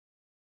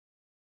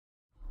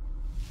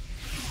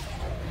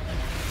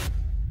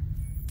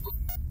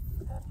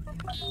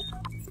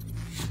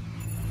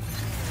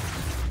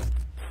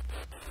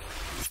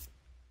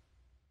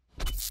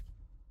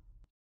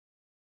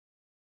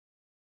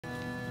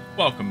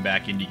Welcome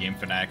back, Indie Game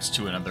Fanatics,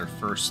 to another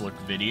first look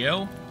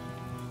video.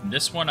 In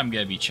this one, I'm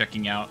going to be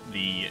checking out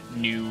the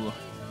new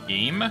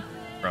game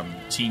from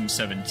Team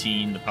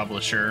 17, the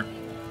publisher,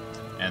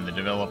 and the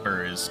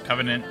developer is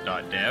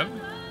Covenant.dev,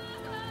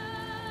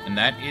 and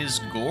that is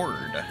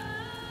Gord.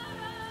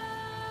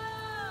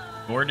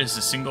 Gord is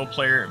a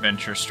single-player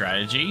adventure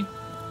strategy.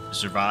 To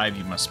survive,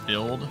 you must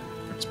build.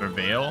 To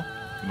prevail,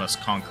 you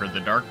must conquer the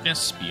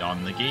darkness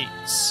beyond the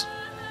gates.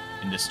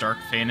 In this dark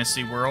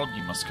fantasy world,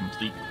 you must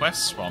complete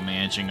quests while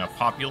managing a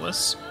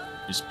populace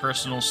whose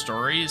personal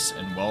stories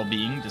and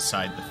well-being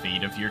decide the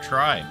fate of your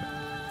tribe.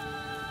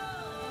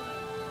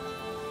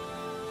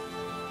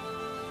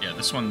 Yeah,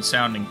 this one's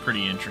sounding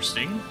pretty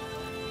interesting.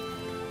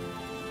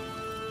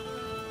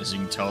 As you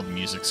can tell, the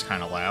music's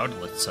kind of loud.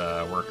 Let's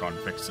work on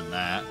fixing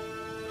that.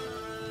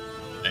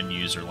 End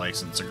user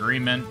license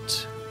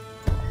agreement.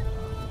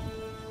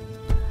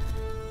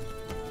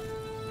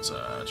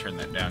 Let's turn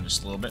that down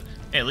just a little bit.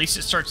 Hey, at least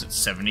it starts at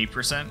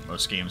 70%.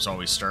 Most games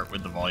always start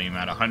with the volume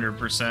at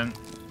 100%.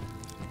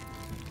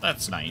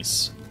 That's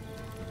nice.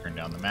 Turn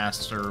down the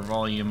master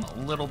volume a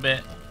little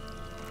bit.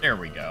 There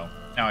we go.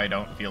 Now I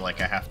don't feel like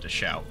I have to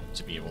shout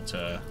to be able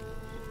to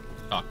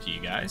talk to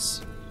you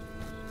guys.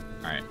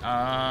 Alright,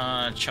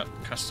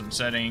 custom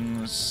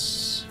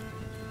settings.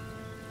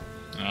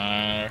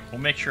 We'll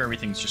make sure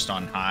everything's just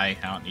on high.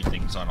 I don't need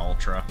things on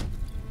ultra.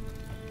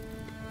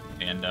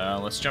 And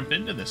let's jump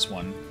into this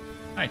one.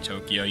 Hi,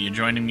 Tokyo. You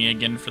joining me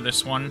again for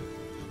this one?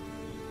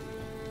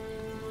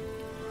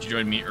 You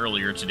joined me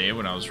earlier today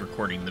when I was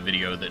recording the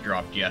video that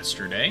dropped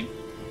yesterday.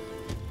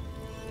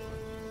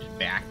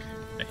 Back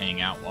to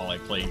hang out while I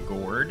play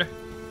Gord.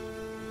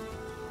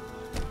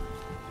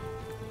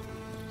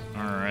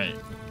 Alright.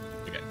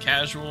 We got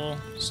casual,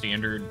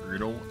 standard,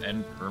 brutal,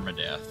 and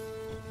permadeath.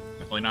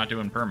 Definitely not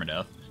doing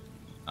permadeath.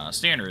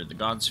 Standard, the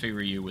gods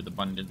favor you with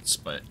abundance,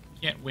 but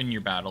can't win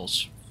your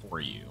battles for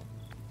you.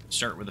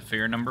 Start with a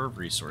fair number of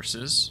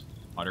resources,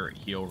 moderate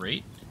heal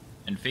rate,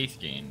 and faith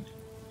gained.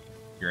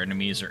 Your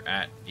enemies are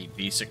at a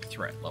basic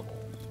threat level.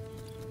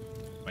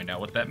 Find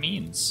out what that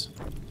means.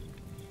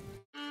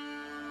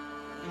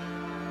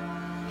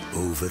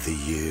 Over the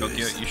years,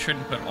 Tokyo, you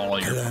shouldn't put all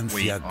your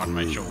weight on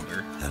my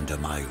shoulder. Under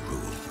my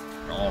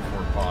rule. All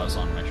four paws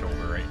on my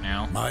shoulder right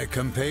now. My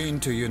campaign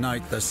to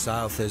unite the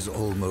South is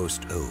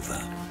almost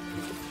over.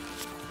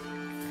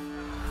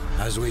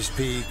 As we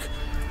speak,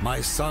 my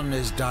son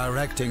is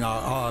directing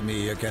our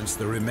army against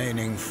the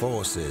remaining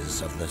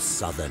forces of the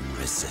Southern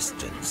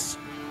Resistance.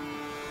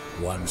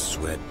 Once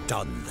we're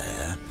done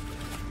there,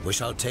 we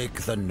shall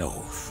take the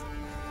North.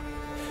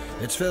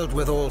 It's filled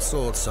with all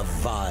sorts of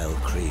vile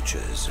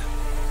creatures,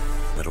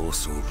 but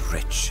also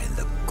rich in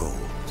the gold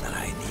that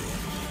I need.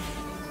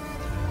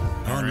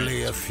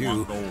 Only a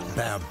few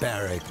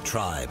barbaric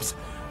tribes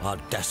are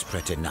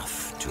desperate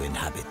enough to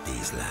inhabit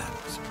these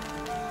lands.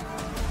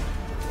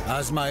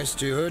 As my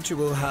steward, you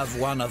will have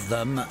one of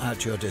them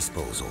at your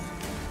disposal.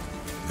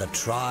 The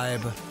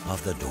Tribe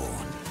of the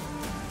Dawn.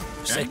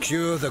 Okay.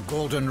 Secure the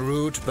golden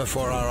route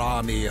before our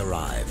army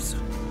arrives.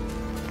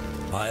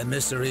 My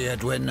emissary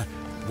Edwin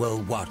will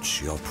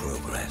watch your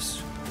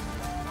progress.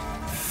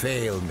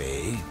 Fail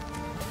me,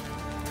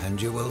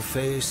 and you will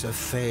face a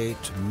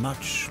fate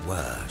much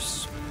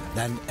worse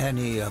than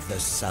any of the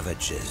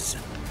savages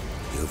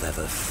you've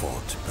ever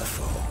fought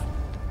before.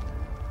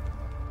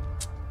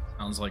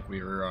 Sounds like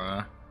we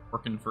were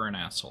working for an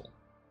asshole.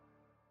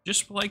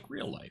 Just like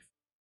real life.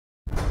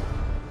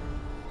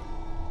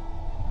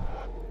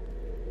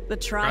 The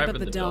Tribe of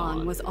the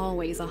Dawn was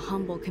always a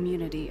humble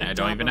community of I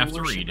don't even have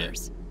to read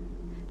worshippers. it.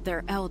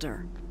 Their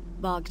elder,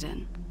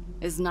 Bogdan,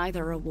 is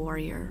neither a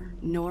warrior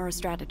nor a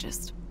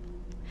strategist.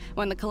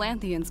 When the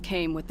Calanthians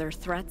came with their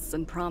threats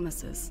and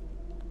promises,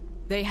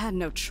 they had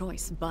no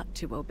choice but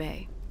to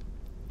obey.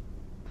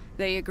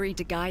 They agreed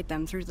to guide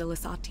them through the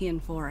Lysatian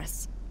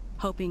forests,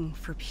 hoping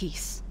for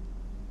peace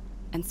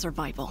and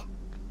survival.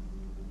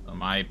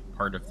 Am I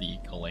part of the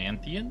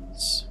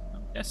Calanthians?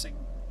 I'm guessing.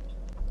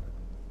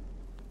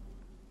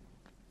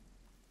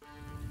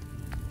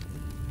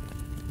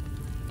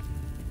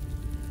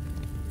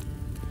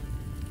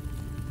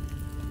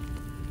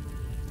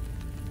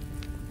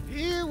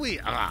 Here we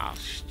are,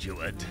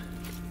 steward.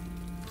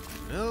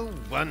 No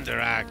wonder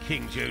our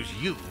king chose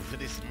you for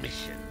this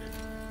mission.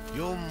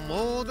 You're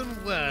more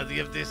than worthy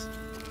of this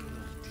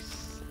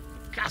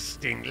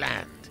disgusting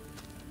land.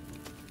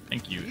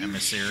 Thank you, Are you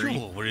emissary.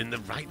 sure we're in the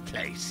right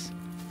place?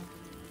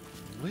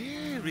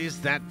 Where is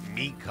that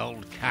meek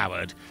old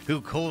coward who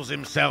calls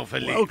himself a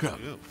leader?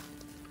 Welcome,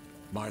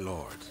 my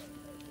lords.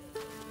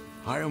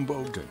 I am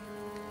Bogdan,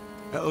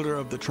 elder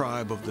of the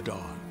Tribe of the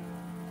Dawn.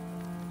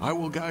 I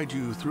will guide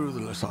you through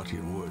the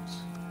Lysatian woods.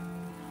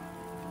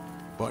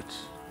 But,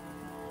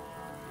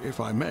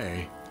 if I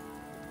may,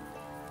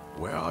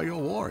 where are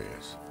your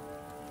warriors?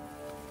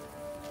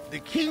 The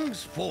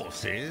king's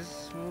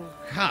forces will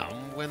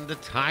come when the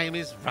time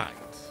is right.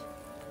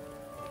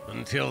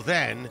 Until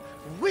then,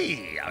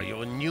 we are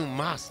your new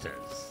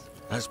masters.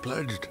 As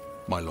pledged,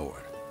 my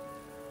lord.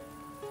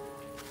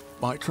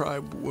 My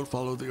tribe will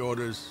follow the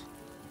orders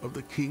of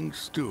the King's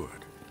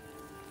Steward.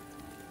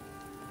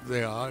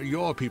 They are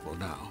your people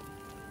now.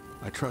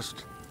 I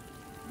trust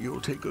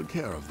you'll take good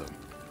care of them.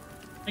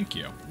 Thank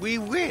you. We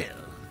will,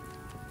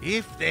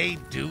 if they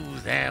do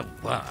their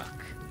work.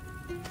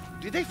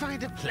 Did they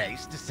find a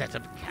place to set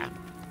up camp?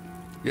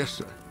 Yes,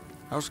 sir.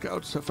 Our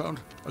scouts have found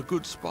a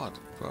good spot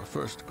for our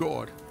first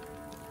Gord.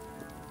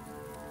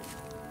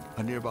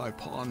 A nearby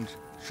pond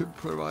should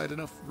provide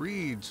enough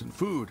reeds and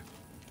food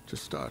to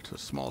start a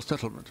small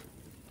settlement.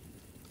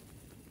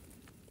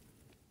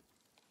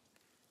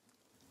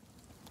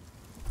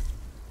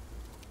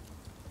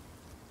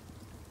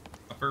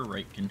 Upper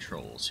right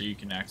control, so you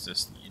can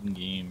access the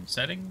in-game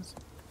settings,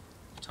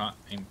 time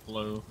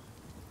flow,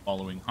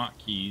 following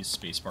hotkeys,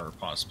 spacebar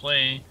pause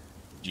play,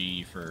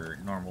 G for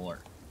normal or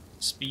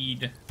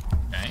speed.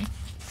 Okay.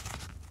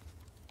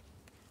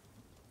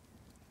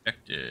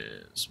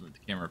 Objectives. Move the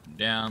camera up and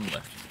down,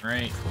 left and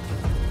right.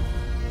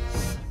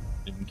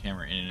 Moving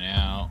camera in and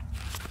out.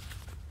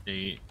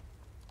 Date.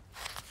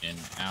 In,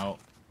 out.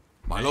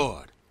 My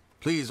lord,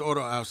 please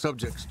order our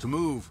subjects to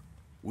move.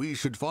 We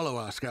should follow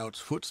our scouts'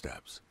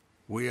 footsteps.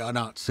 We are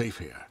not safe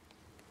here.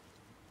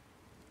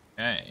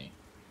 Okay.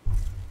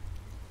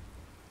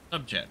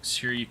 Subjects.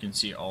 Here you can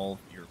see all of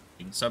your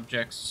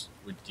subjects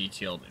with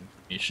detailed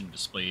information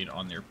displayed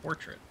on their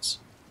portraits,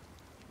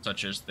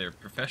 such as their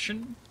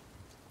profession,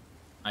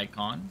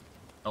 icon,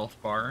 health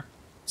bar,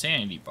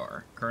 sanity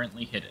bar,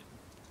 currently hidden,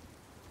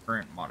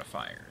 current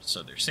modifiers.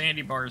 So their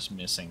sanity bar is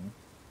missing.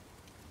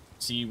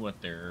 See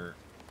what their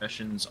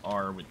professions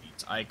are with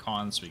these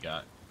icons. We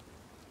got,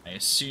 I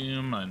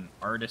assume, an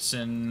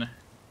artisan,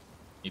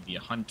 maybe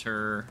a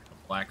hunter,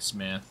 a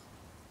blacksmith,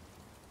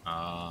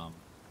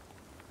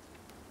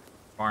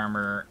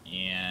 farmer,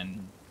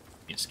 and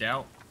a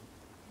scout.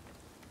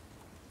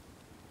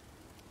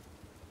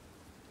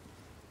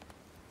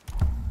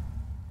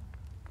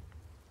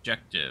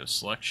 Objective,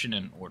 selection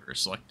and order.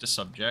 Select a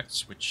subject,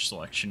 switch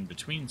selection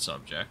between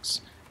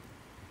subjects.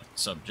 Select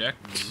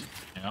subject,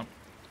 yep.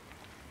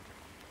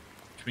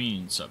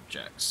 Between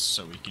subjects,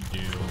 so we can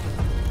do...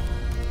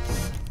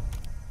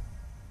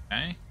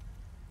 Okay.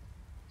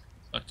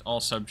 Select all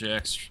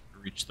subjects,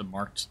 reach the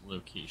marked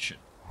location.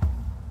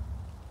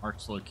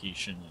 Marked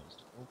location is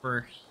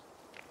over.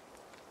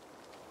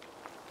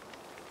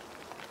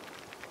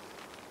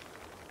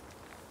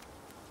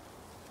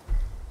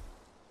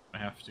 I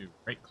have to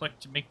right click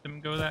to make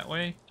them go that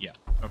way? Yeah.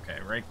 Okay,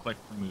 right click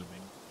for moving.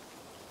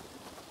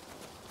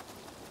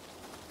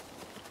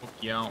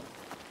 Okay, how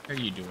are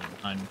you doing,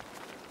 hun?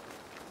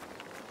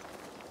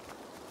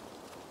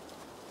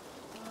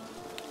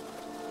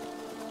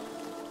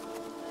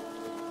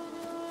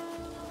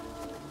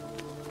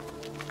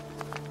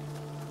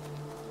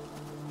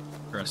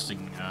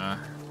 Interesting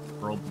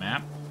world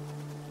map.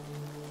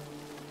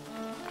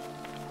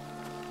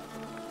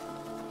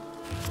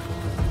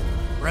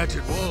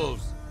 Wretched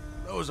wolves!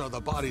 Those are the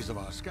bodies of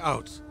our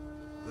scouts.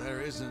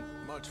 There isn't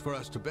much for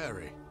us to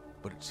bury,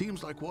 but it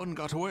seems like one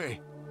got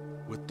away.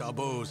 With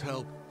Dabo's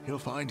help, he'll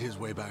find his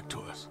way back to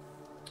us.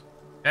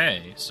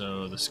 Okay,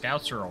 so the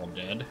scouts are all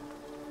dead.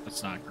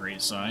 That's not a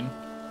great sign.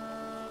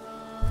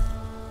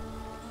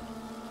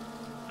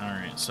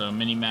 Alright, so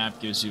mini-map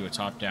gives you a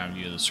top-down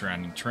view of the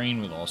surrounding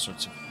terrain with all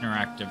sorts of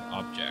interactive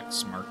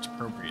objects marked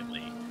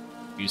appropriately.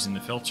 Using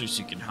the filters,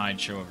 you can hide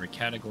show every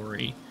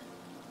category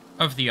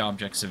of the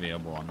objects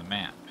available on the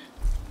map.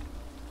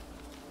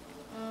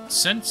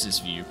 Census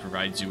view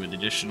provides you with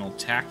additional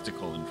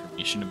tactical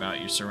information about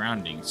your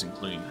surroundings,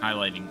 including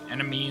highlighting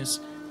enemies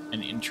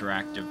and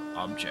interactive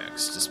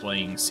objects,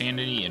 displaying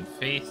sanity and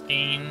faith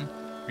gain.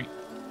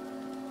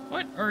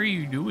 What are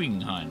you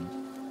doing, hun?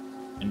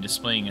 And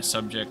displaying a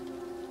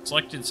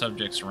selected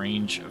subject's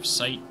range of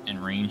sight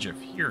and range of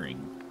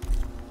hearing.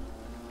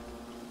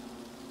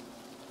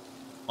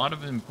 A lot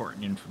of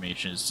important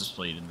information is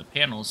displayed in the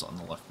panels on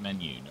the left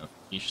menu.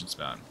 Notifications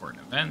about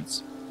important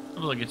events,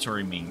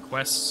 obligatory main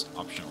quests,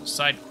 optional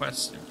side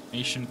quests,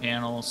 information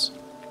panels.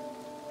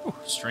 Ooh,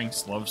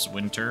 Strengths loves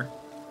winter.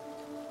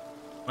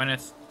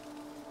 Gwyneth,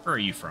 where are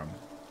you from?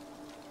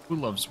 Who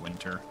loves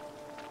winter?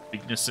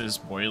 Weaknesses,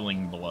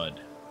 boiling blood.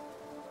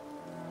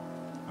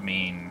 I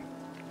mean,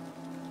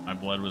 my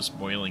blood was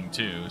boiling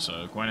too,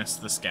 so Gwyneth's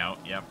the scout.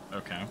 Yep,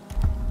 okay.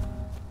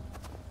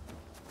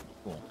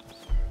 Cool.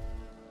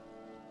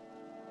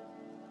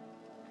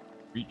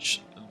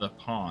 Reach the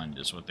pond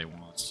is what they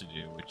want us to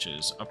do, which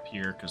is up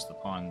here, because the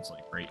pond's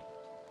like right...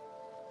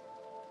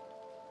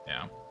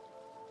 Yeah. What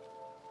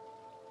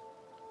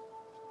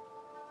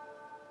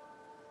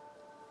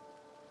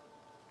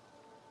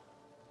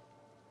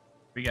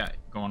we got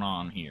going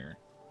on here?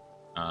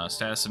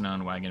 Status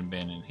unknown, wagon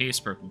abandoned,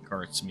 haste, broken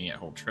carts, me at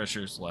hold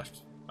treasures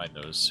left by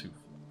those who...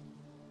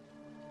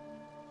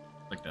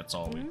 Like that's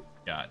all we've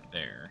got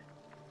there.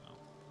 So.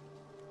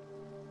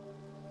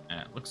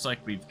 And it looks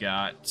like we've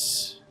got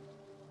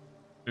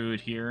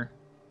food here.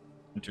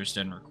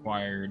 Interested and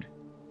required.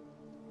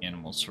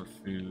 Animals for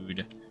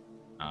food.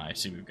 I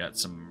see we've got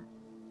some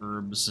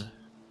herbs.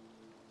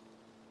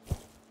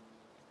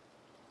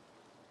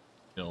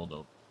 Build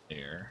over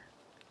there.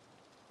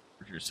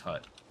 Forger's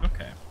hut.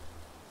 Okay.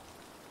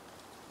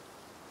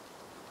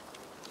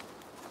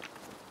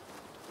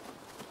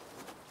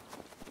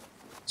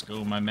 Let's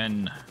go, my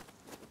men.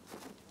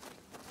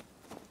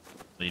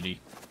 Lady.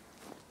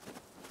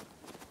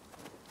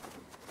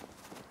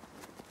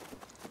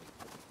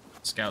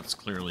 Scout's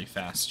clearly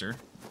faster.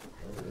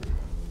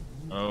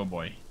 Oh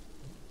boy.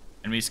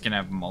 Enemies can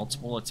have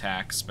multiple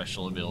attacks,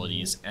 special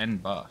abilities,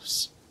 and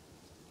buffs.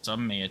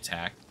 Some may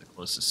attack the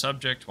closest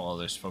subject, while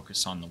others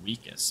focus on the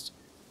weakest.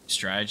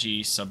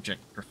 Strategy,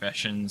 subject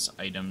professions,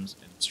 items,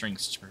 and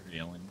strengths to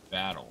prevail in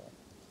battle.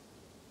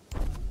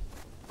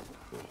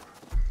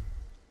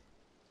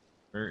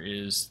 Where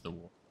is the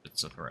wolf?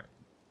 It's a threat.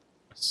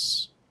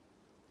 Yes.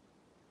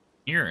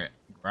 Hear it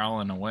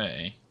growling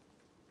away.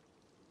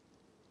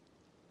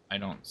 I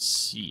don't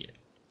see it.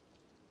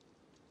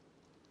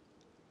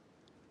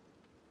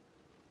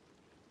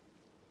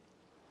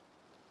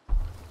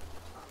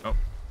 Oh,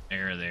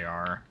 there they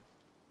are.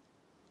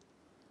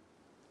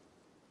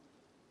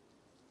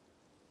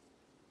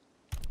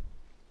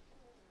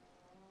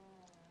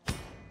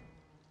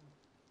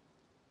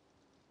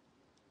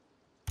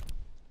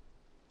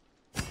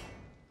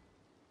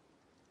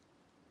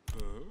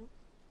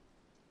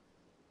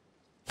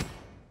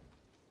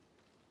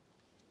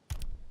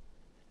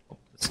 Oh,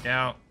 the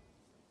scout.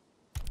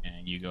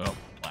 And you go up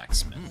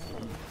blacksmith.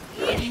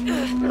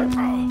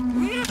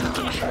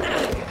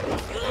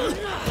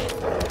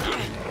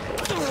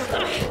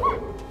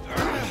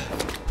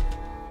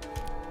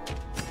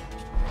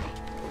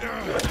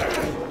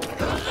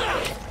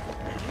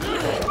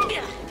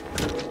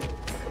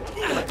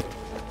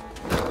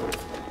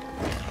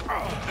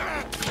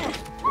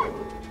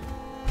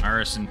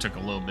 Harrison took a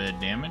little bit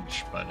of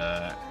damage, but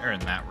other than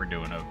that, we're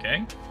doing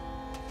okay.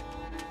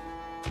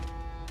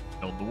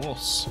 Killed the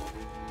wolves.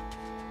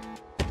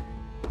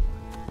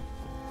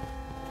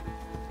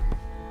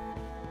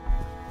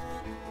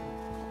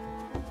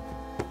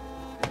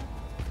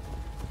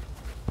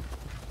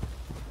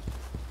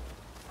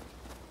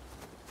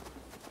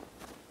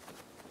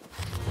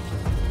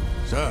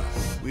 Sir,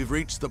 we've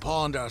reached the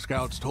pond our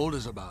scouts told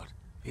us about.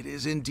 It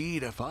is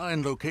indeed a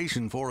fine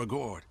location for a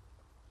Gord.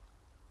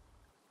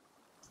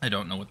 I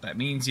don't know what that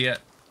means yet.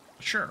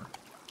 Sure.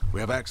 We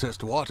have access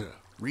to water,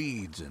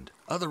 reeds, and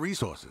other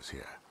resources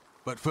here.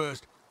 But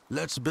first,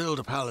 let's build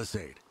a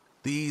palisade.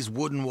 These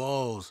wooden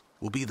walls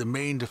will be the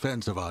main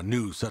defense of our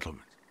new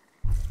settlement.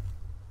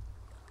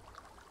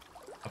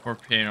 Upper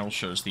panel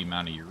shows the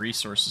amount of your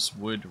resources: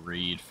 wood,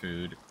 reed,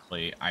 food,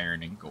 clay,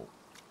 iron, and gold.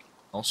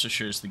 Also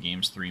shows the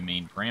game's three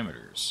main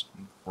parameters: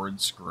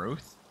 Gord's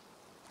growth,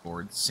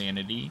 Gord's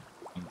sanity,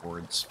 and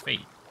Gord's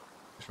fate,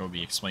 which will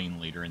be explained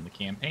later in the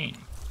campaign.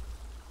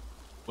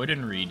 Wood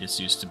and reed is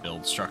used to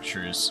build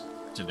structures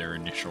to their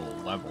initial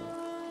level.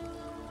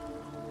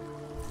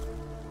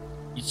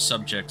 Each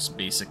subject's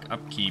basic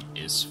upkeep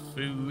is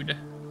food. It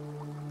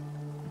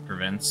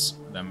prevents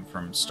them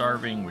from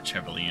starving, which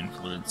heavily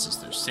influences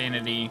their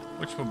sanity,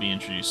 which will be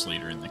introduced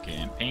later in the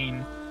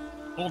campaign.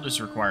 Gold is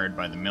required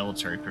by the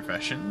military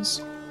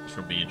professions, which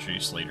will be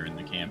introduced later in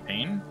the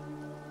campaign.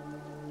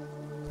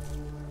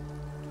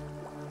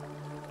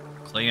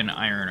 Clay and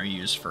iron are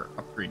used for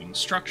upgrading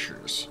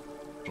structures,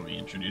 which will be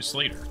introduced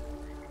later.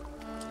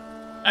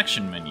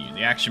 Action menu.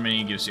 The action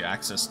menu gives you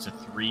access to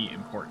three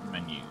important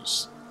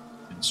menus: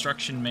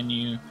 Construction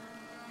menu,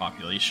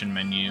 Population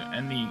menu,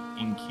 and the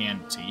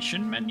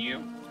Incantation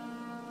menu.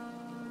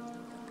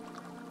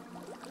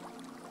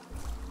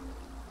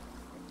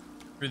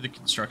 Through the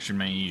Construction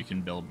menu, you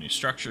can build new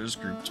structures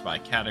grouped by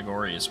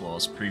category, as well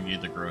as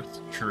preview the growth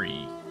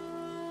tree.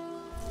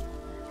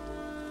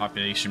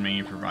 Population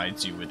menu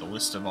provides you with a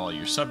list of all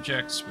your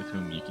subjects, with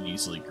whom you can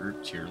easily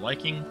group to your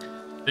liking.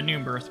 The new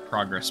birth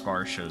progress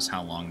bar shows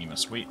how long you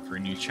must wait for a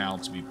new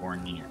child to be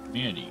born in your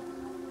community.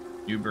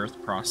 New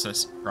birth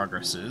process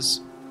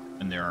progresses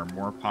when there are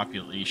more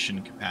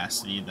population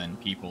capacity than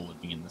people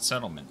living in the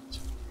settlement.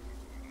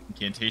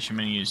 Incantation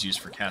menu is used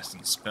for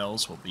casting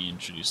spells, will be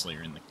introduced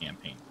later in the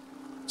campaign.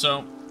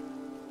 So,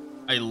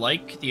 I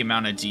like the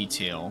amount of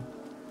detail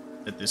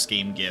that this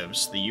game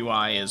gives. The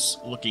UI is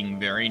looking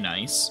very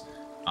nice,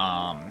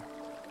 and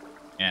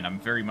I'm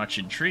very much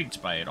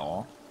intrigued by it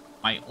all.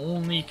 My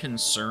only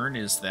concern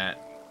is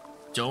that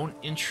don't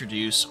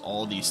introduce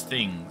all these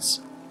things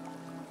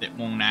that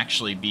won't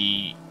actually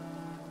be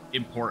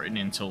important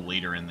until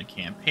later in the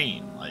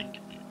campaign. Like,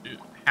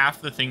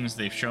 half the things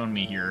they've shown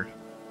me here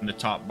in the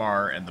top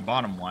bar and the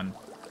bottom one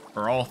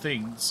are all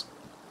things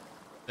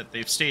that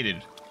they've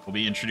stated will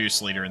be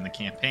introduced later in the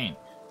campaign.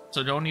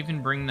 So don't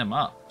even bring them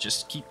up.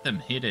 Just keep them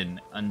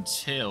hidden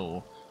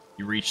until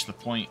you reach the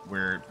point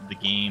where the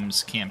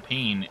game's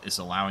campaign is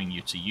allowing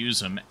you to use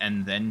them,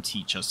 and then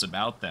teach us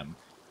about them.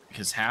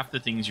 Because half the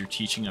things you're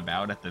teaching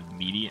about at the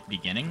immediate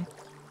beginning,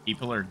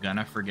 people are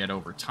gonna forget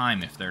over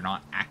time if they're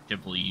not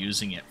actively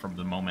using it from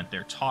the moment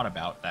they're taught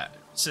about that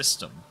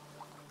system.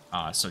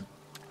 So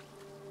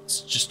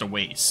it's just a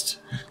waste.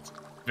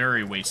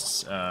 Very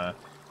waste of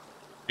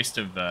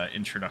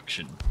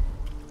introduction.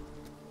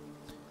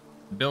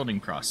 Building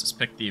process.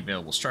 Pick the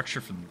available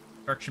structure from the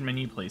construction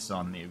menu, place it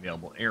on the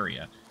available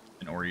area.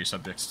 and order your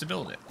subjects to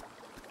build it.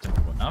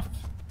 Simple enough.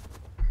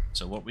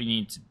 So what we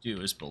need to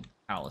do is build a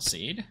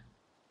palisade.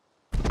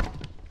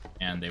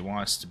 And they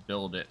want us to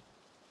build it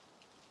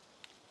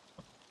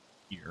up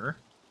here.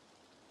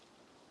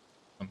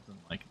 Something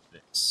like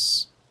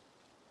this.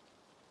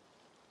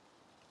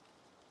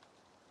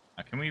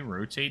 Now, can we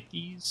rotate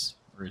these?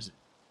 Or is it...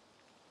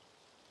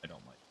 I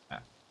don't like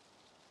that.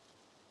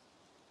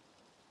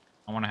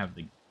 I want to have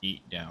the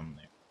gate down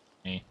there.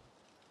 Okay.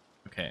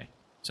 Okay.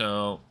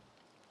 So...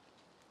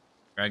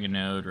 drag a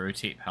node,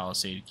 rotate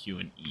palisade, Q,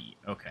 and E.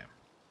 Okay.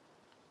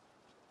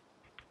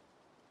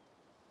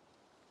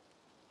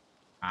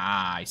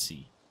 Ah, I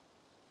see.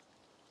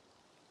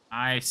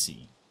 I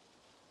see.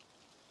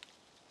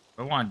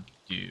 What I want to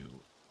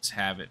do is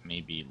have it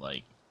maybe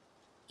like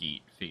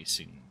gate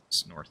facing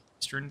this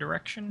northeastern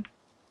direction.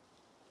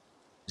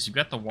 Because you've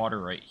got the water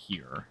right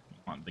here. You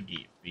want the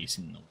gate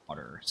facing the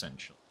water,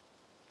 essentially.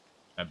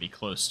 That'd be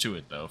close to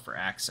it, though, for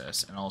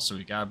access. And also,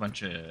 we got a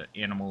bunch of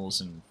animals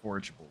and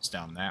forageables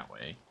down that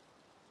way.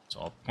 So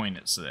I'll point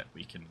it so that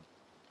we can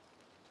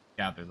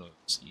gather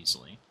those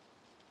easily.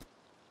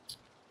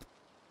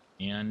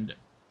 And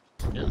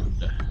build.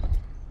 There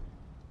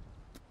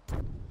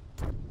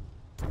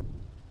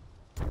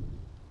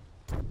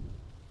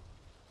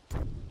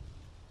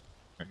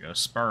we go,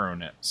 Sparrow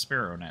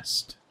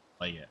Nest.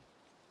 Play it.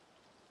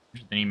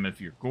 Here's the name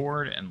of your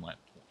Gord, and let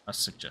us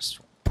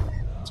suggest one.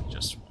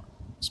 Suggest one.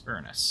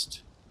 Sparrow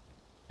Nest.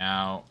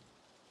 Now,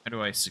 how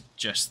do I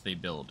suggest they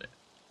build it?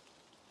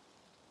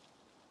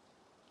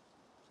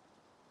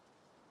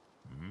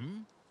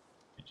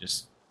 I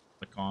just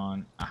click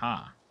on,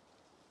 aha.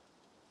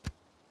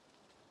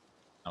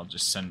 I'll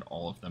just send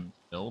all of them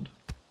to build.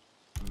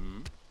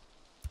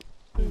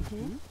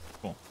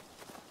 Cool.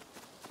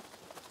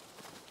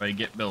 Everybody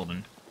get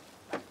building.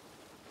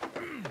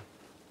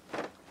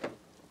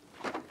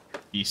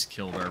 Beast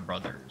killed our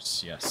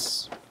brothers,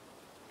 yes.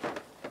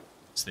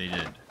 Yes, they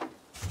did.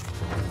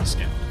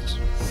 Scouts.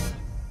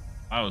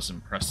 That was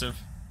impressive.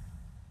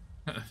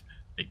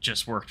 It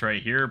just worked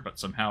right here, but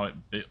somehow it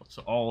built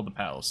all the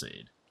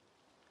palisade.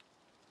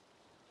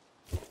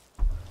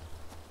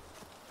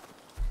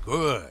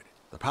 Good.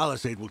 The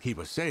palisade will keep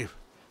us safe.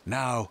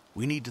 Now,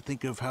 we need to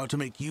think of how to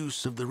make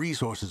use of the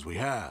resources we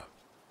have.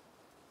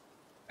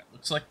 It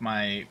looks like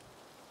my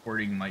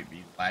recording might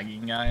be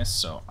lagging, guys,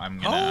 so I'm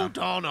gonna Hold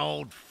on,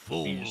 old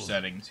fool. change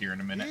settings here in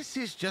a minute. This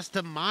is just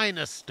a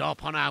minor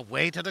stop on our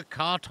way to the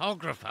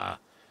cartographer.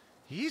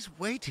 He's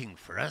waiting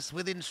for us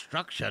with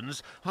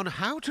instructions on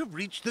how to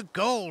reach the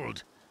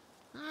gold.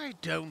 I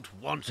don't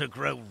want to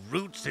grow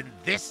roots in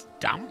this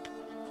dump.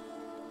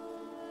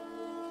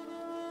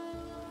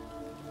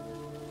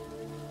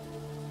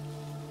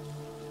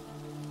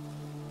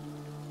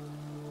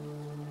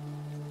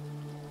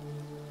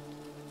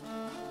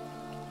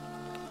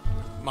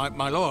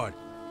 My lord,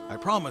 I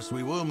promise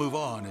we will move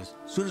on as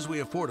soon as we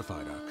have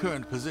fortified our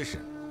current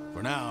position.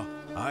 For now,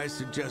 I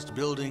suggest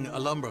building a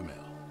lumber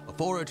mill, a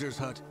forager's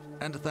hut,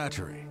 and a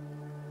thatchery.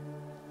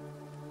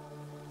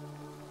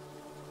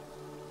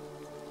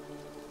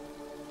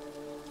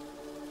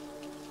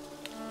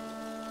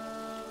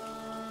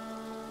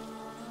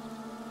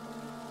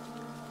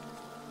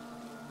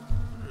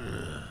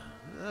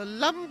 A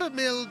lumber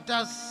mill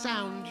does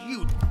sound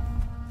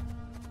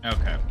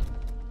Okay.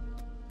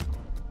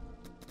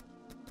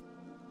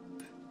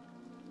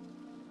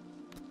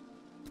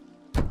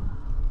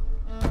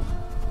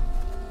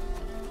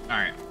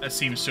 Alright, that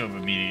seems to have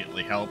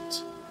immediately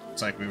helped.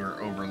 It's like we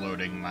were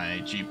overloading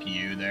my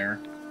GPU there.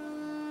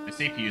 My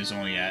CPU is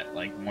only at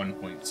like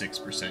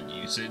 1.6%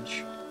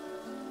 usage.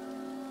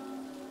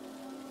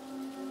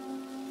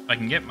 If I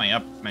can get my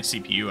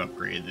CPU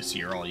upgraded this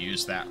year, I'll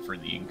use that for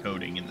the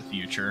encoding in the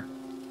future.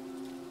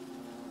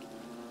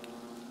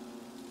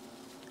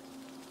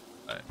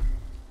 But,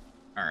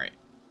 alright.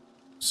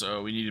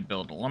 So we need to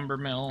build a lumber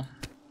mill.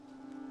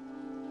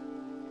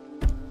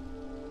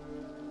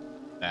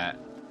 That.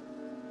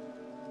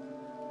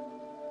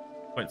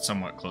 Put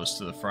somewhat close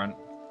to the front.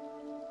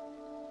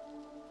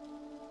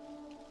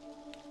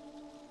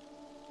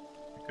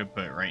 I could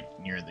put it right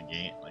near the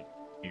gate, like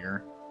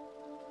here.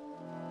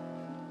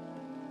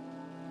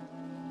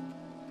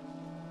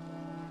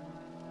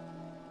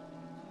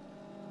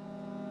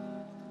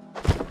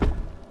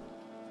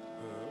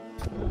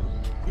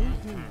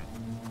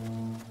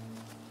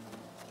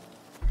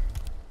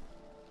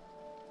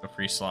 The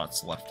free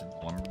slots left in the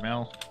lumber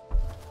mill.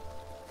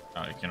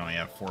 Oh, you can only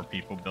have 4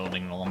 people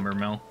building the lumber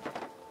mill.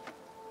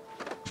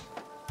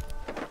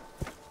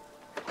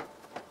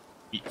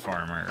 Meat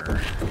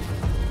farmer.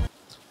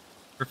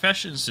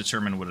 Professions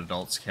determine what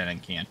adults can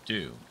and can't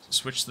do. To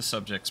switch the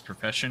subject's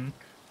profession,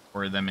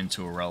 or them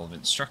into a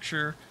relevant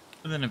structure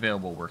with an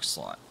available work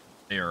slot.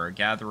 If they are a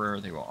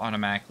gatherer, they will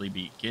automatically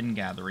begin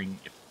gathering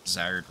if the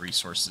desired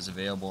resource is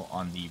available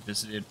on the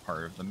visited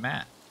part of the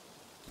map.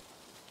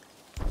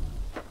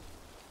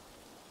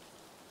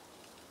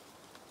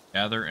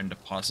 Gather and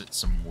deposit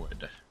some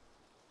wood.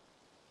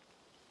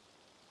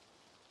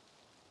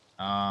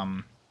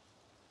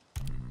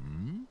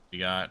 We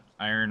got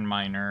iron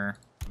miner.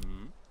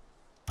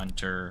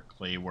 Hunter,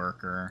 clay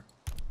worker,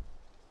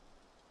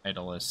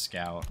 idolist,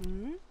 scout,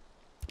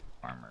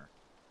 farmer.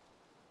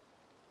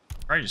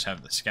 Probably just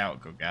have the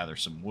scout go gather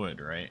some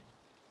wood, right?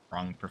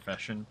 Wrong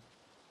profession.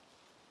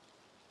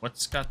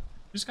 Who's got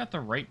the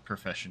right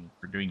profession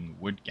for doing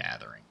wood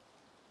gathering?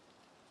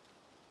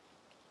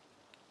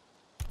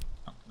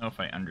 I don't know if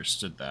I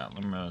understood that.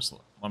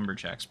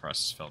 Lumberjacks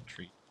process felled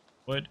tree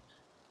wood.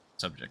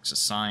 Subjects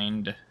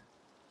assigned.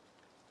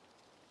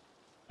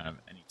 I don't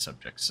have any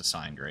subjects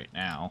assigned right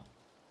now.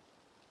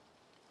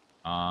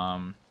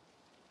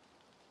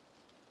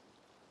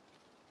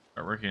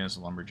 Start working as a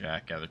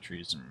lumberjack, gather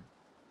trees and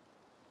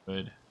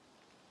wood.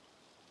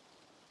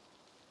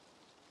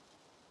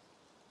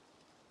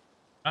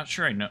 Not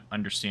sure I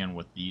understand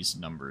what these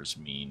numbers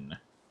mean.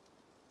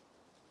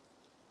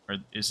 Or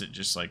is it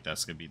just like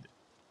that's going to be the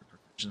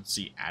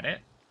proficiency at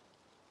it?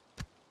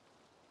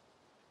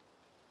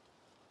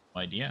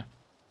 No idea.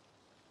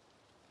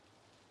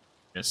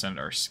 Gonna send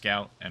our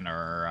scout and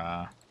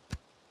our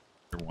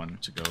other one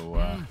to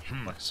go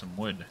collect some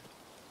wood.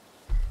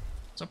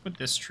 What's up with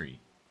this tree?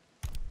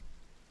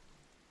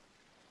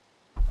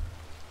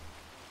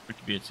 It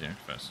could be a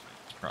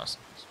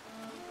process.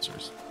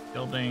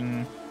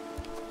 Building.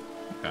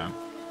 Okay.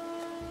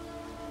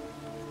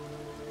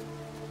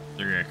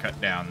 They're gonna cut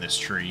down this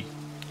tree.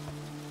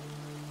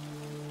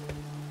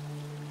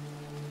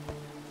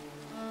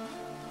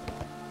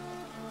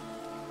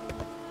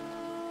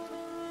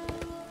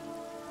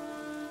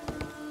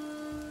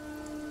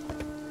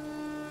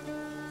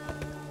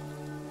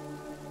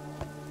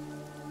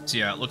 So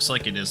yeah, it looks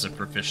like it is a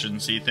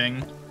proficiency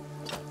thing.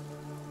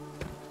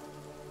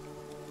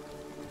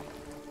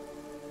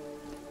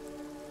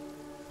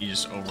 He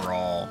just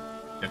overall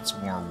gets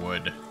more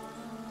wood.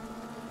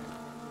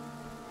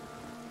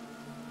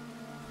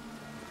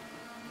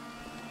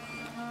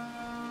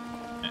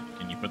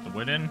 Can you put the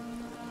wood in?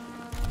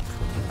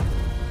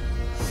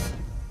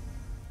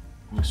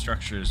 New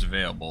structures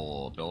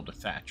available. Build a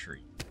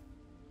thatchery.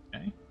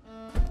 Okay.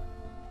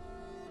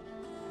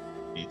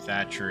 A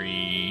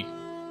thatchery.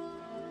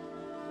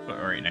 Put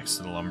it right next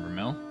to the lumber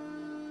mill.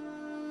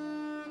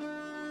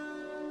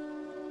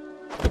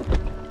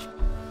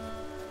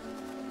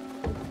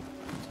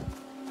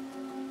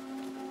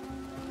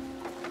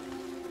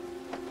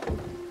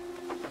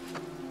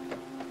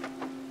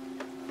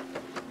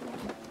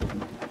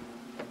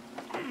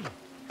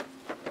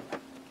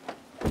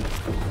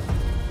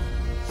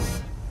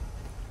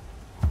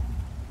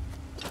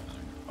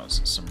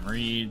 Some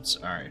reeds.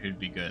 Alright, who'd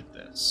be good at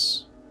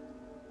this?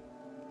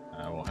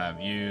 We'll have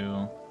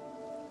you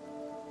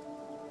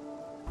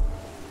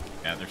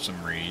gather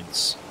some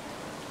reeds.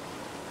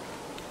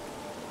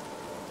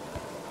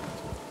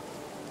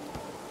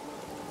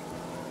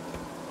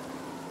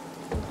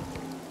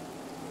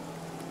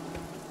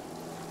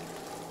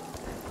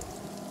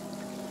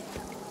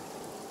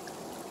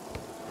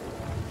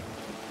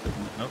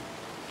 Nope.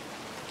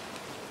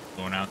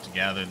 Going out to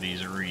gather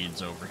these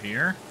reeds over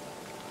here.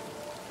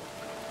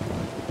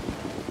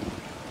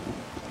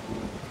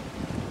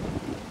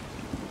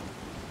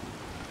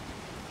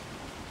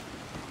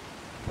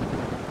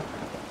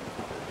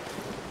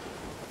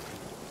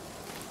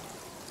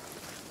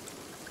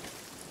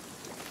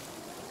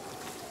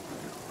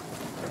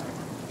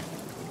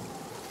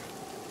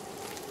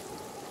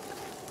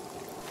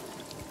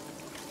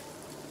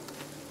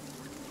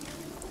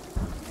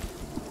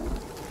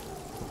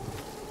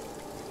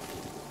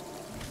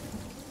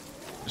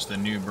 The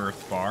new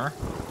birth bar.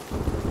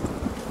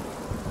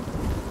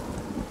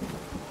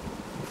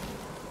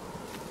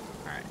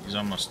 Alright, he's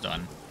almost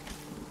done.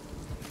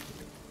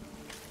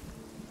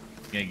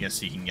 I guess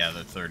he can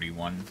gather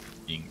 31,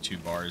 being 2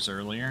 bars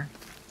earlier.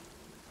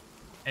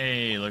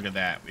 Hey, look at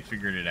that. We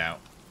figured it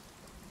out.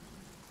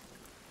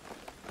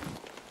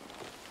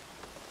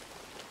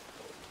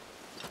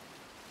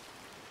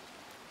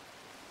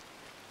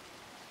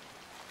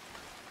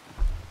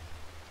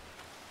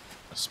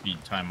 Let's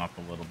speed time up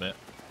a little bit.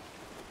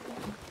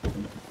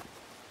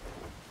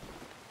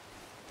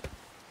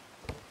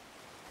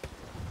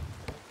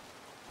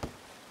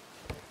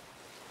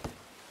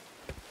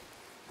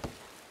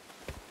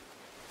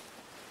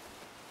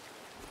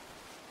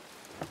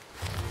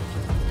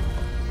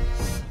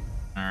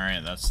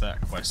 Alright, that's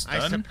that quest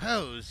done. I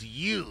suppose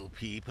you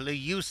people are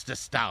used to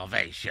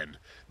starvation,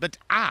 but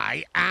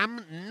I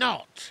am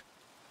not.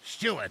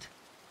 Steward,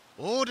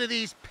 order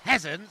these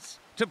peasants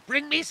to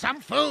bring me some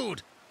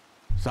food.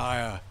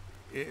 Sire,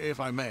 if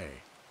I may,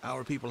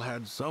 our people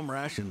had some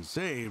rations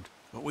saved,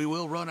 but we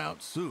will run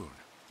out soon.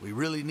 We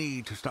really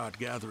need to start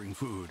gathering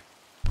food.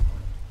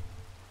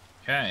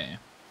 Okay.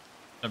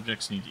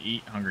 Subjects need to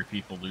eat. Hungry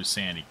people lose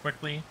sanity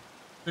quickly.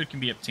 Food can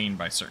be obtained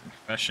by certain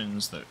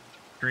professions that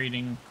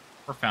trading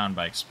or found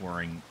by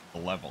exploring the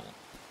level.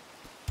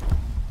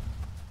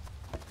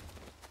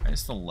 What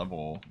is the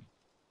level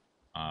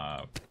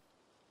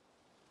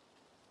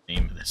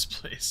name of this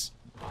place?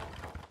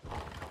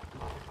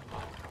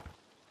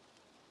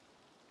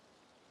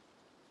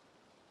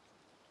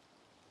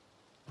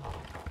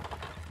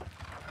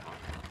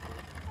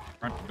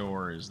 Front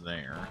door is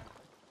there.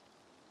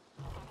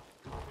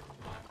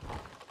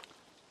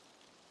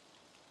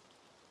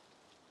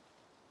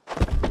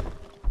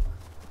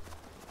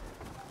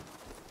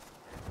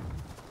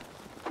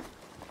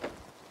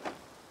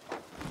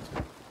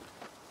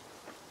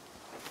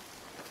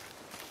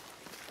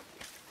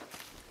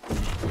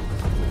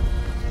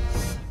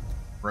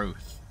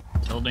 Growth.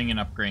 Building and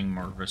upgrading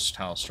more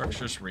versatile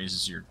structures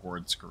raises your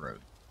Gord's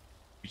growth.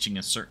 Reaching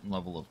a certain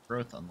level of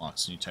growth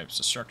unlocks new types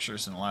of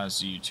structures and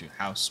allows you to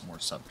house more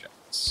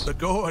subjects. The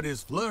Gord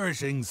is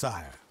flourishing,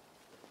 sire.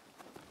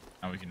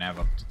 Now we can have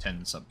up to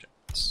 10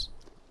 subjects.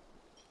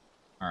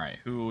 Alright,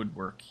 who would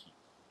work here?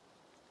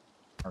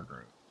 Our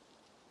group.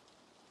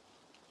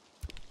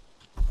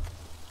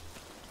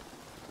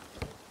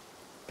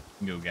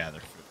 Go gather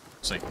food.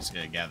 Looks like he's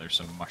gonna gather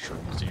some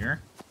mushrooms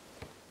here.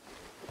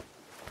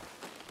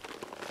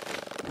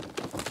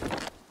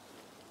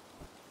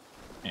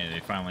 And they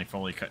finally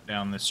fully cut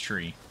down this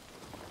tree.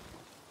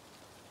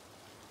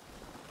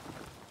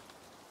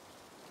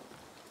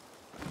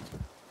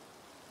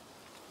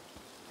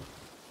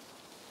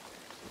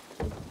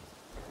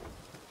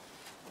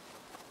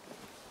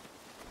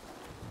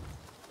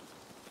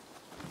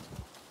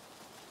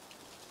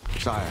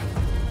 Sire,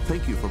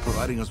 thank you for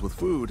providing us with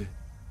food.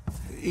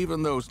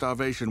 Even though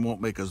starvation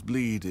won't make us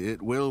bleed,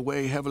 it will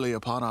weigh heavily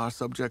upon our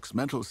subjects'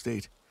 mental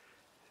state.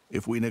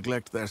 If we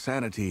neglect their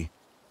sanity,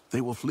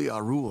 they will flee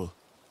our rule.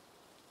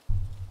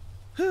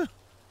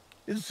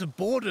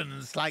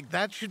 Insubordinance like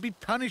that should be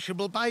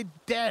punishable by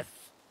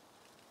death.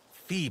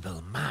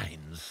 Feeble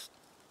minds.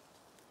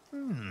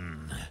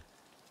 In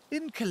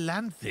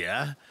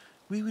Calanthea,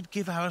 we would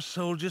give our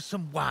soldiers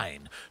some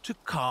wine to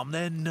calm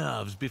their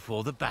nerves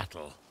before the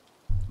battle.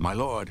 My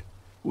lord,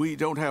 we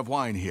don't have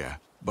wine here,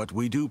 but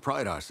we do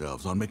pride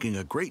ourselves on making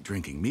a great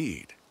drinking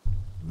mead.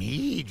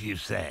 Mead, you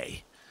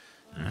say?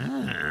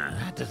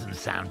 That doesn't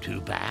sound too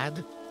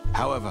bad.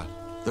 However,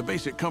 the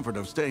basic comfort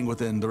of staying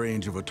within the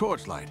range of a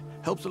torchlight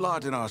helps a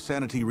lot in our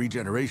sanity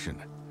regeneration.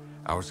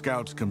 Our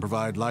scouts can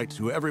provide light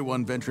to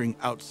everyone venturing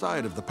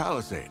outside of the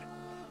palisade,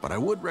 but I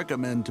would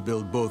recommend to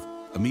build both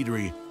a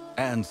meadery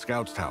and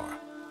scouts tower.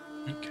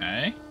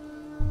 Okay.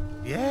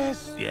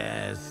 Yes,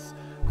 yes.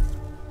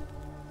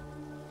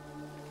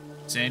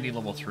 Sandy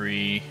level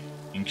 3,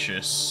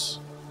 anxious.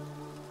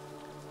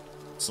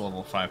 It's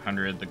level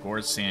 500. The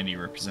Gord Sandy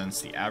represents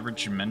the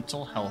average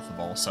mental health of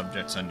all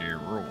subjects under your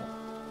rule.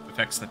 It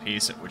affects the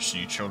pace at which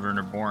new children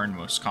are born,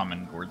 most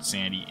common Gord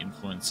Sandy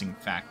influencing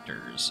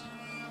factors.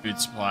 Food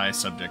supply,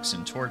 subjects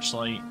in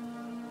torchlight,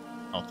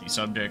 healthy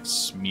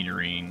subjects,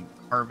 metering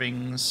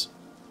carvings,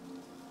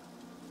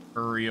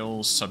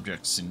 burials,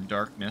 subjects in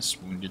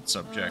darkness, wounded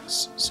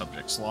subjects,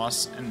 subjects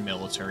lost, and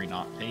military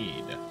not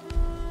paid.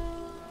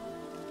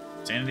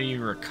 Sanity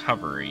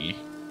recovery.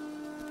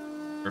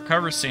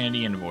 Recover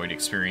sanity and avoid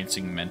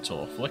experiencing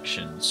mental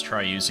afflictions.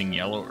 Try using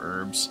yellow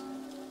herbs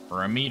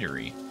or a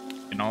meadery.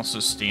 You can also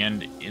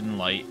stand in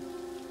light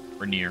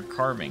or near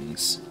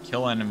carvings,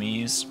 kill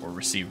enemies, or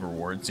receive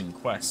rewards in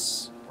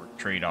quests, or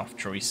trade-off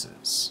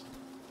choices.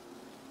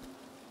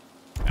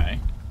 Okay.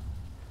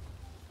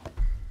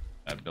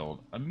 I build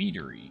a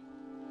meadery.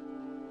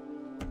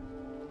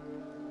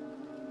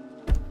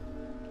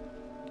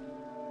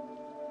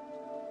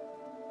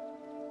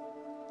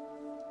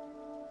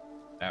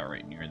 That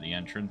right near the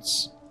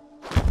entrance.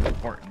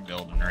 Important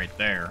building right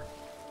there.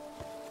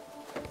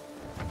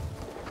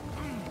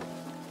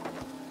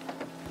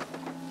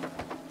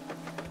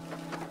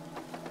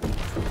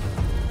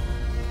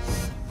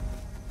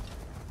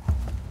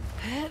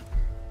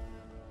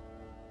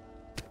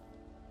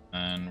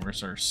 And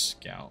where's our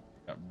scout?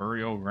 We got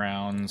burial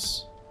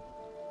grounds,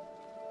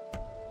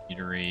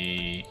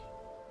 eatery.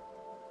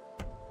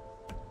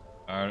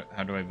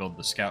 How do I build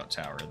the scout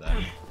tower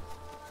then?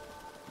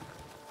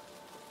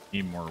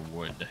 Need more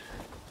wood.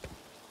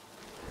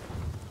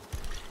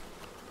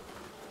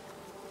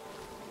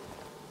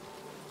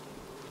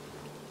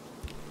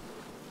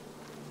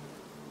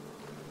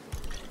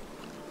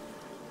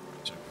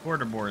 So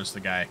Gordabor is the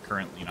guy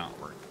currently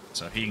not working,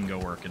 so he can go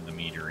work in the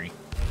meadery.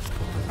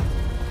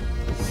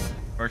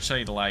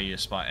 Torchlight allow you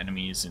to spot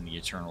enemies in the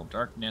eternal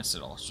darkness.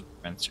 It also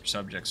prevents your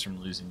subjects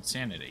from losing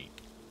sanity.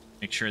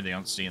 Make sure they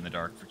don't stay in the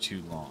dark for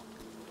too long.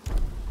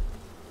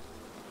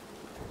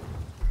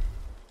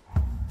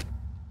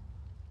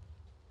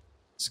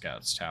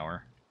 Scouts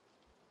Tower.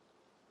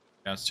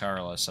 Scouts Tower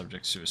allows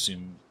subjects to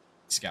assume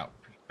scout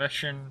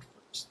profession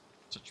for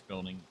such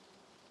building.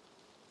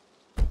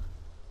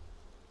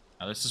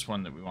 Now this is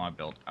one that we want to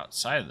build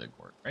outside of the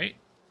Gord, right?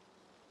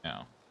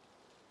 No.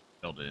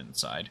 Build it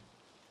inside.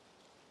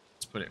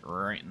 Let's put it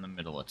right in the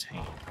middle of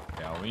town,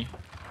 shall we?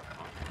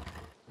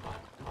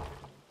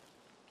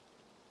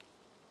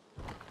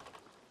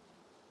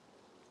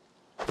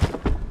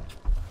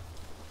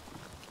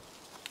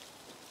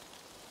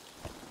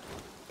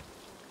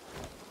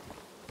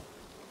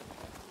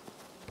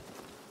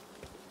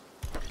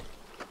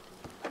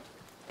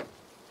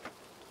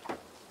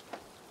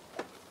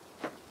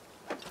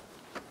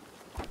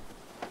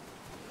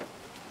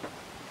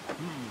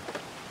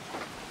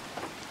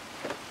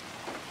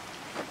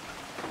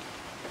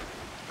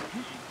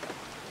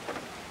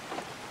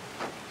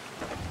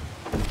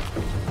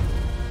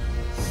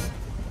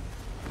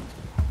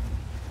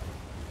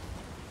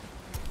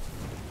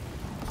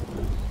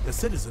 The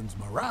citizens'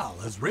 morale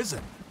has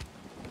risen.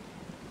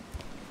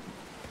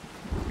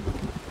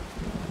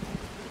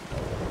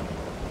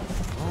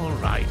 All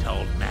right. right,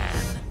 old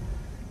man.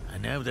 I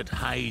know that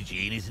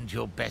hygiene isn't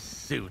your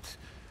best suit,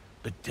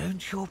 but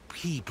don't your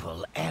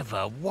people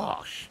ever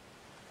wash?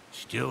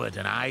 Stuart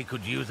and I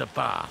could use a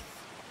bath.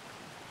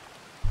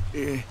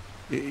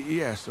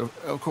 Yes,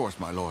 of course,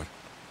 my lord.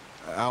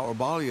 Our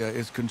Balia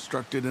is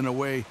constructed in a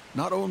way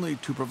not only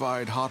to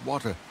provide hot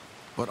water,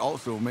 but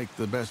also make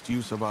the best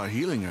use of our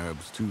healing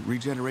herbs to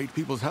regenerate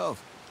people's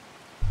health.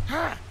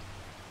 Huh.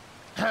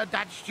 Heard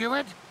that,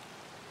 Stuart?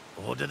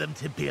 Order them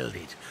to build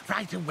it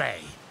right away.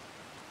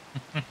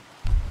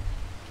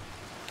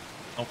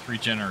 Health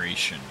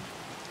regeneration.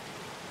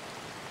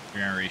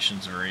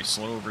 Regeneration's very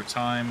slow over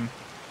time.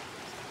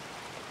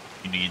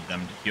 You need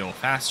them to heal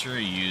faster.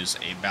 You use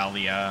a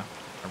Balia,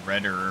 a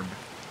red herb,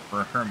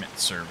 or hermit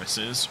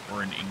services,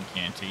 or an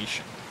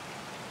incantation.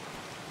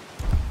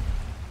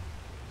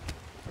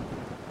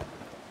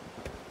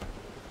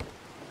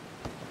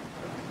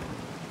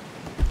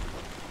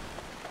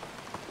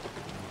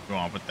 Go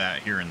on, put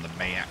that here in the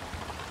map.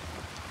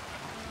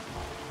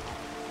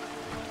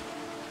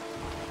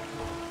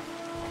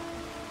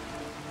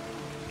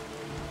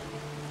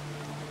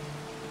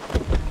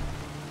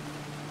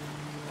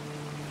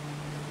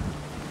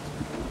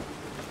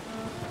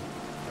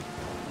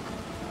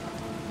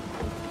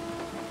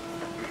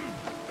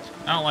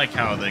 I don't like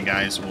how the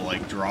guys will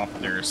like drop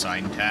their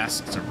assigned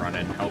tasks to run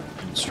and help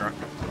construct.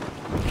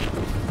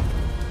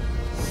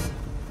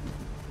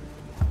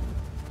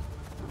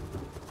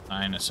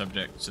 Assign a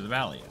subject to the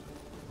Valia.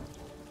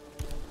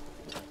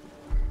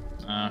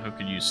 Who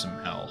could use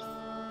some health?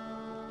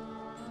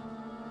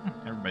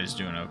 Everybody's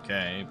doing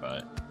okay,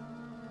 but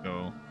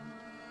you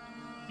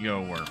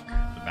go work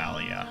the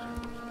Valia.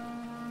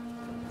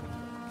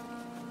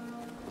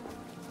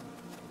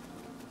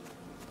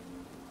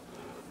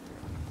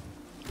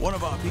 One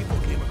of our people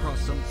came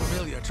across some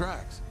familiar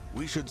tracks.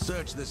 We should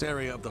search this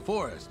area of the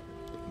forest.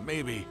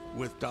 Maybe,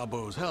 with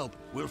Dabo's help,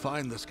 we'll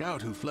find the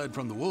scout who fled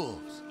from the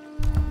wolves.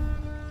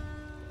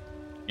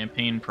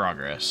 Campaign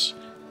progress.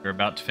 We're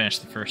about to finish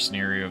the first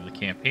scenario of the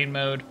campaign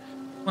mode.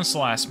 Once the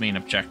last main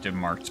objective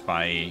marked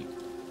by a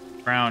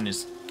crown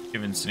is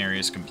given scenario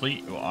is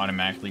complete, it will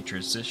automatically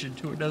transition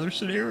to another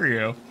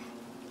scenario.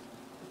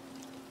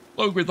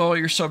 Log with all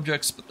your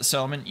subjects, but the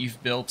settlement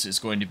you've built is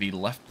going to be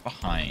left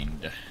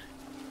behind.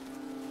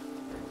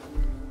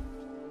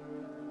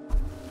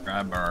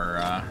 Grab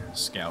our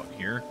scout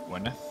here,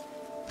 Gwyneth.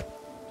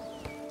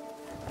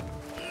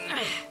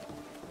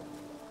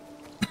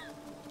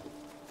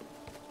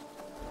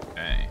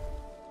 Okay.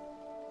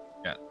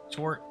 Got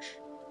Torch.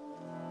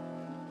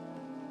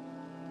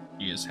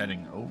 He is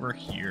heading over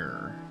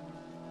here.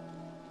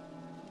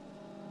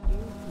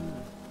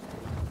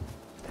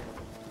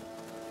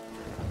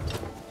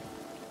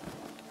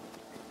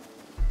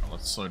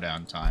 Let's slow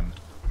down time.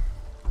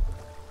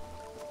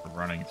 We're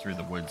running through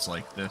the woods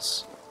like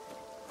this.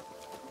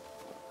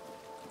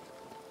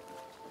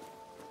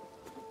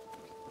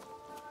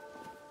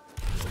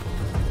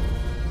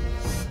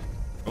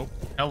 Oh,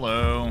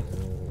 hello.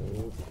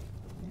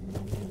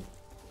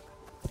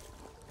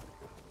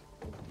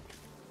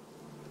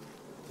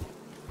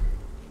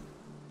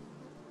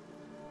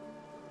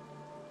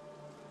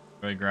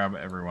 I grab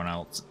everyone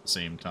else at the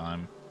same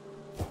time.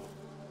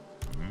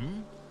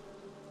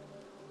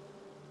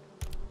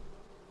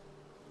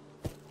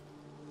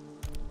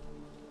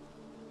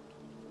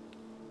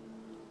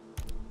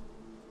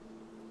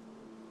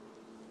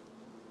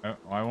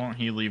 Why won't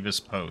he leave his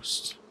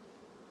post?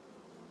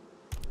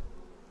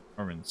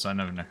 Corbin, son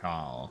of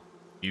Nakal.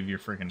 Leave your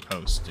freaking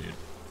post, dude.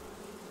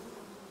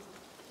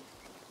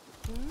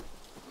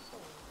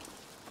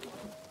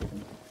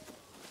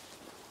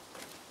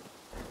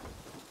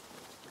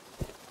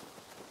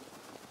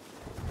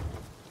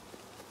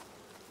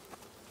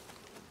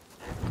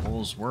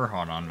 Wolves were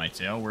hot on my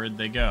tail. Where'd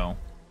they go?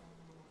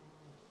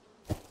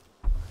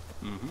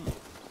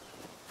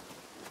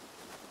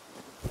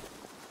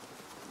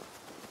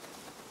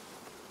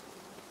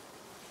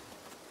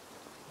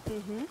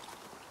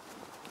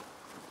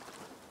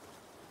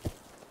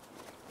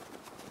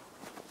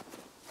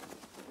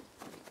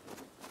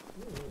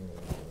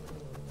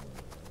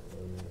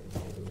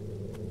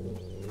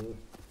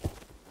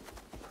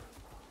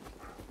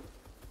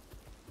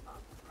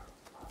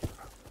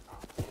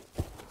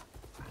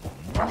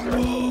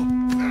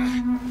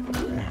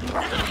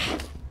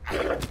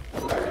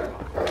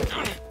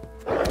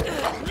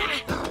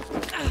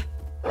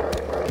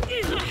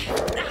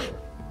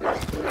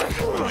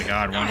 Oh my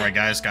god, one of my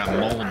guys got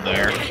mold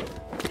there.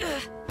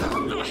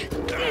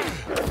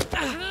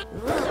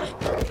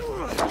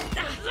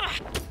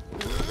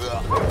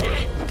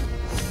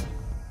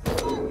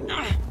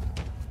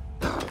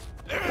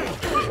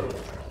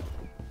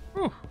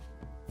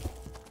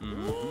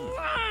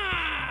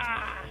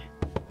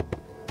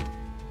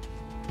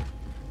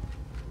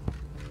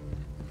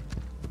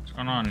 What's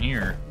going on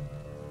here?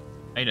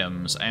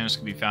 Items. Items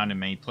can be found in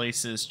many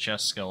places,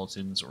 chests,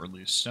 skeletons, or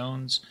loose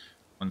stones.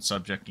 One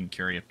subject can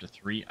carry up to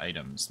 3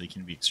 items. They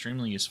can be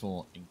extremely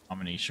useful in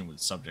combination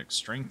with subject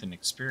strength and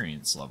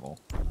experience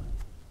level.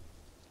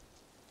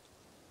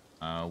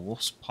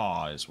 Wolf's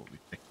Paw is what we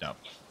picked up.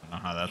 I don't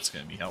know how that's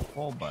going to be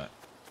helpful, but...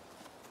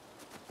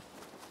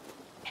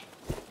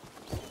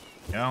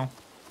 Go.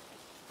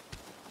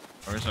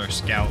 Where's our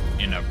scout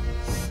in a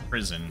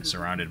prison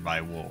surrounded by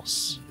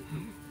wolves?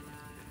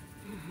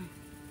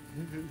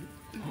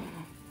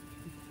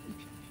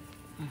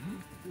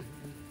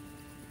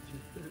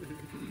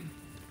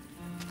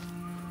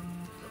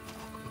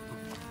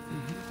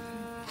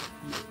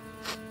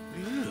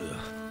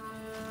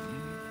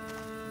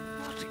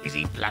 What is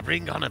he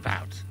blabbering on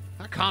about?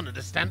 I can't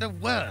understand a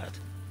word.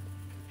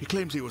 He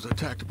claims he was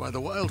attacked by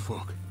the wild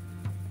folk,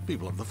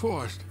 people of the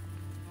forest.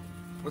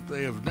 But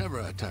they have never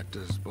attacked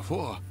us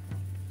before,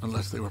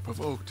 unless they were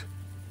provoked.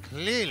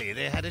 Clearly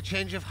they had a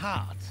change of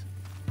heart.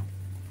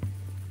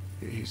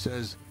 He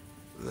says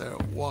they're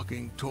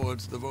walking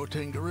towards the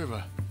Votenga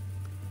River,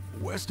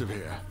 west of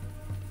here.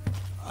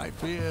 I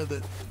fear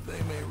that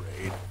they may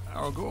raid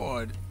our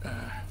Gord.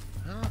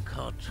 Our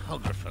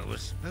cartographer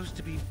was supposed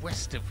to be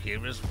west of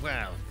here as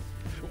well.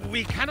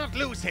 We cannot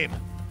lose him.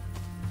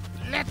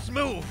 Let's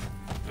move.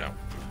 No.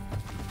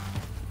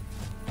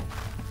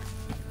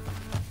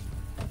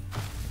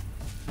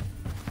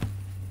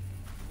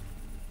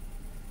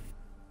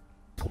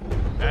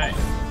 Okay.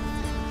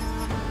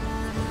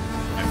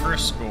 My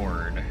first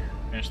Gord.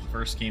 Finished the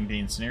first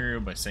campaign scenario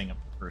by setting up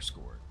the first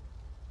Gord.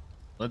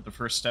 Led the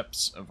first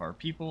steps of our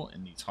people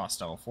in these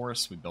hostile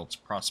forests. We built a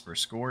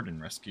prosperous Gord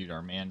and rescued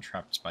our man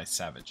trapped by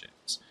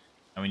savages.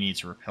 Now we need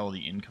to repel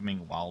the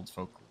incoming wild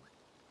folk.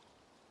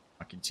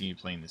 I'll continue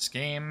playing this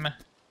game.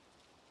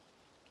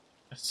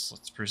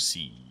 Let's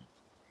proceed.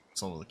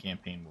 That's all the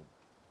campaign will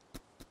be.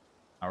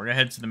 We're gonna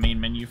head to the main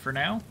menu for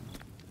now.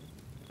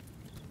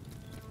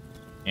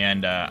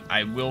 And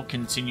I will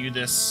continue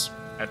this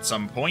at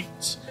some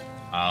point.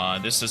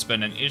 This has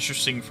been an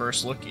interesting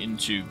first look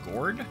into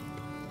Gord.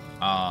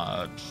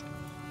 Yeah,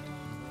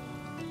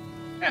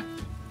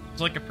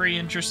 it's like a pretty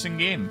interesting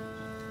game.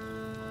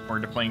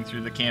 Forward to playing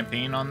through the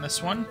campaign on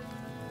this one.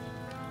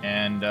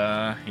 And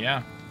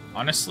yeah,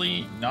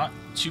 honestly, not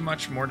too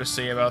much more to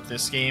say about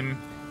this game.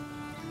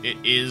 It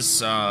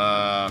is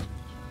almost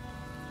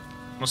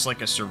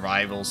like a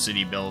survival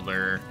city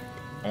builder.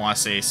 I want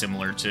to say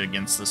similar to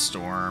Against the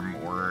Storm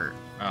or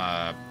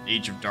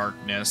Age of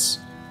Darkness,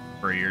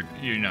 where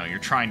you're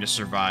trying to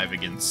survive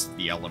against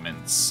the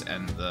elements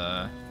and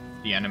the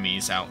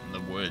enemies out in the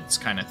woods,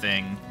 kind of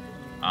thing.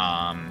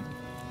 Got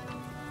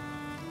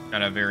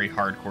a very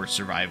hardcore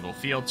survival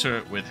feel to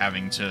it, with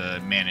having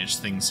to manage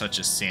things such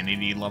as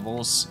sanity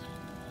levels.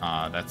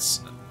 That's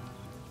an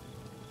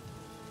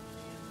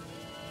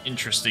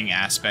interesting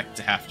aspect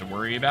to have to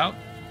worry about.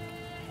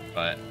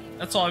 But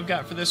that's all I've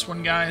got for this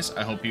one, guys.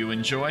 I hope you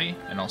enjoy,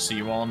 and I'll see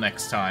you all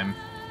next time.